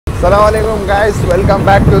अस्सलाम वालेकुम guys, welcome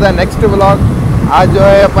back to the next vlog. आज जो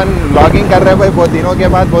है अपन व्लॉगिंग कर रहे हैं भाई, बहुत दिनों के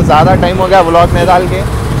बाद, बहुत ज़्यादा टाइम हो गया व्लॉग नहीं डाल के।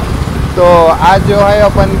 तो आज जो है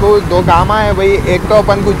अपन को दो काम है भाई। एक तो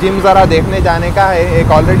अपन को जिम ज़रा देखने जाने का है,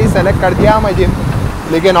 एक ऑलरेडी सेलेक्ट कर दिया मैं जिम,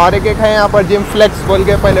 लेकिन और एक है यहाँ पर जिम फ्लेक्स बोल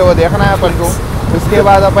के, पहले वो देखना है अपन को, उसके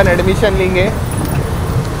बाद अपन एडमिशन लेंगे।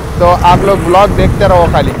 तो आप लोग व्लॉग देखते रहो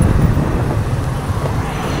खाली।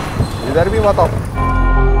 इधर भी बताओ।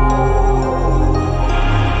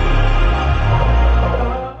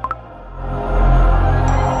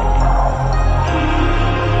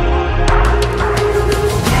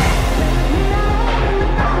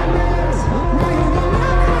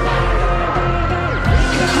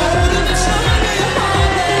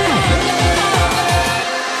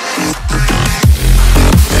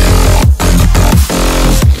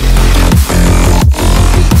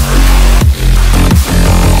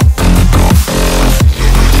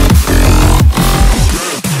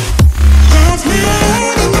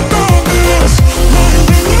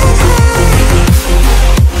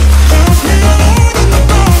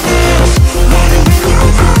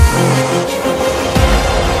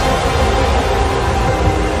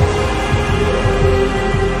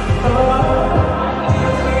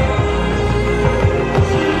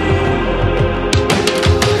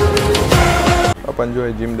 अपन जो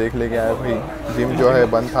है जिम देख लेके आए भाई। जिम जो है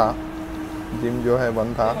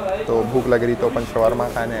बंद था, तो भूख लग रही तो अपन शवरमा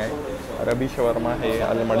खाने आए। और अभी शवरमा है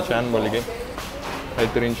अल मर्चान बोल के,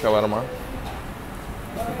 बेहतरीन शवरमा,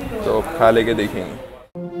 तो खा लेके देखेंगे।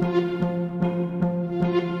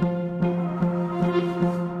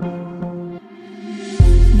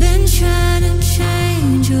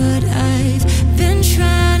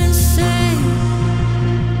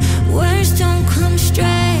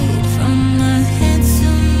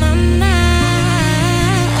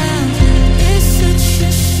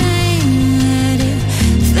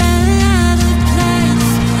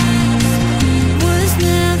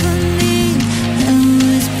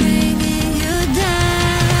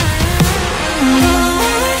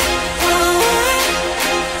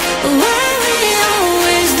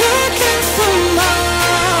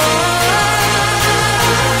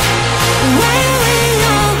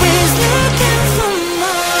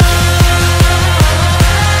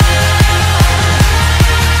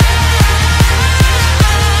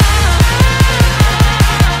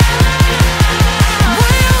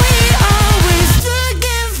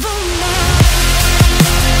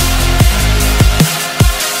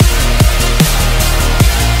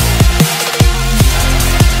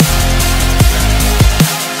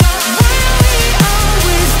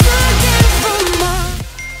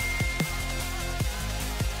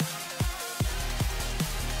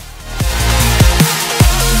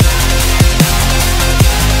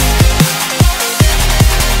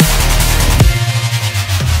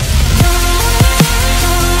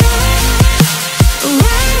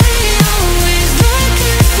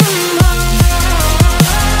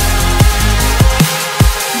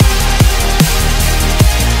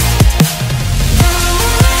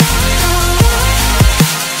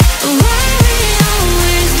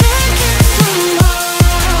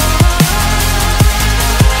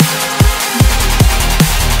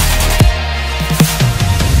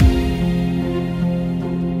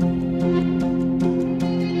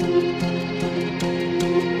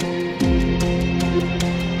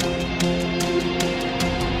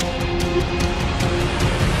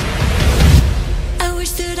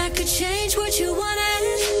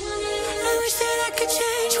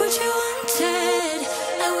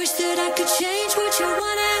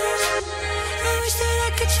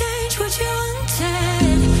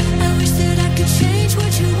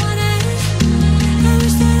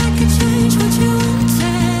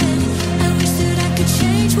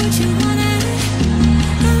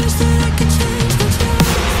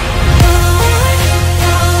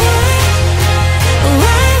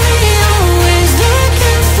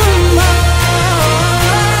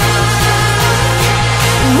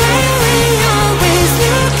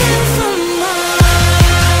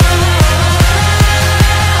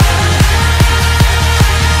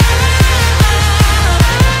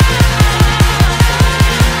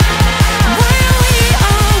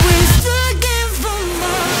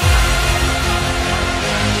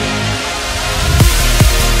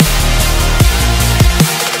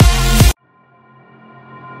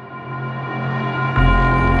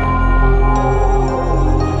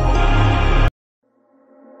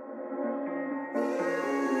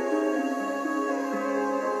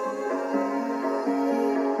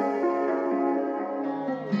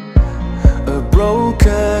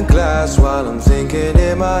 broken glass while I'm thinking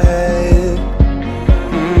in my head.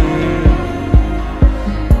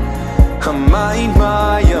 I mind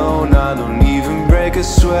my own, I don't even break a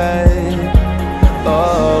sweat.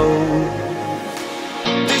 Oh,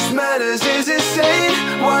 this madness is insane.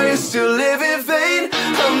 Why you still live in vain?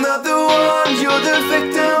 I'm not the one, you're the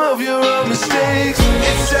victim of your own mistakes.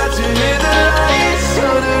 It's sad to hear the lights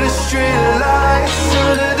under the street lights,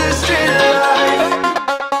 under the street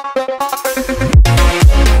lights.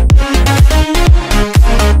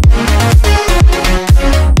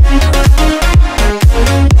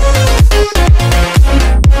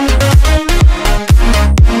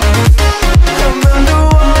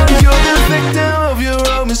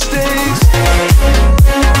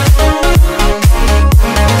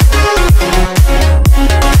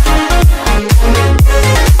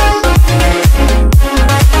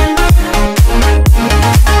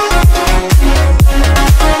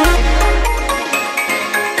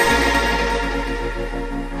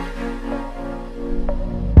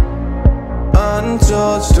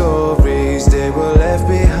 Untold stories, they were left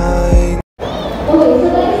behind. Okay, so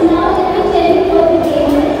guys, now let me tell you what the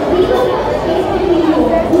game is. We will have a space between you.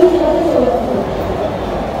 Who is the source?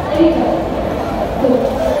 There you go. Good.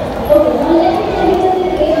 Okay, now let me tell you what the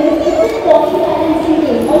game is. It's a talking balancing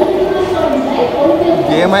game. All of you are short, right? All of you are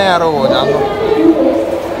game है यार वो जान दो.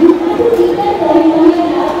 You have to keep that point on your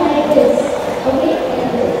lap like this. Okay?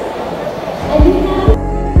 Like this. And you have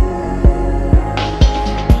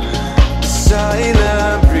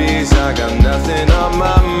Silent breeze, I got nothing on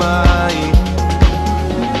my mind.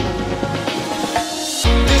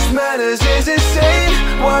 This madness is insane.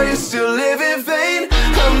 Why you still live in vain?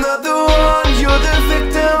 I'm not the one, you're the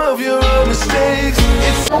victim of your own mistakes.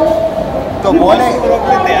 It's तो बोले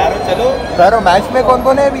तैयार हो चलो. Sir match में कौन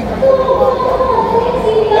कौन है अभी?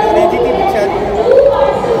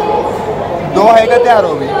 दो है क्या तैयार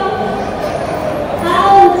हो भी?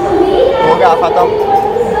 हो गया खत्म.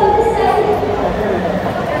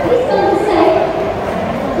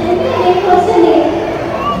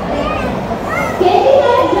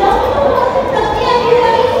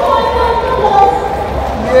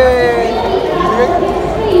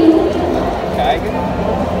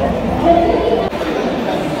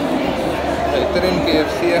 बेहतरीन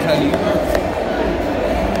KFC है खाली.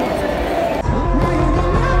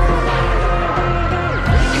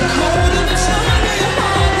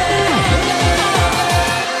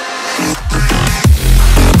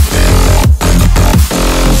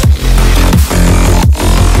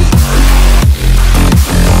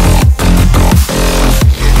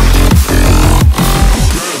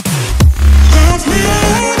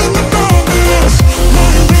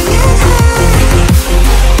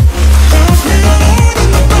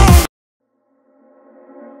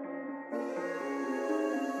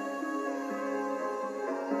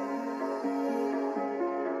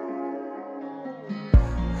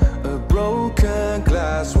 a broken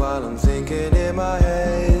glass while I'm thinking in my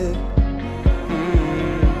head.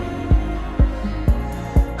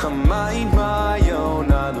 I mind my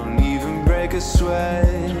own, I don't even break a sweat.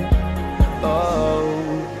 Oh,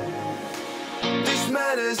 this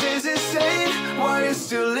madness is insane. Why you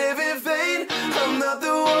still live in vain? I'm not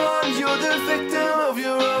the one, you're the victim of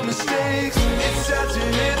your own mistakes. It's sad to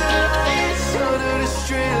hear the lights under the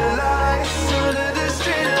street lights, under the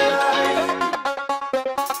street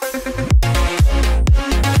lights.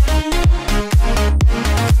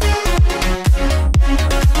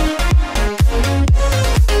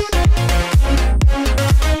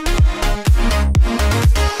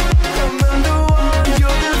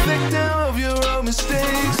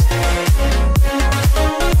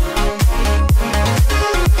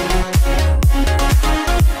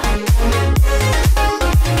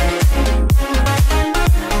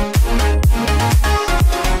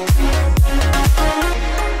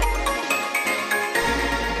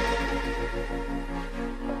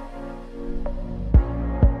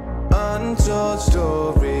 Untold stories.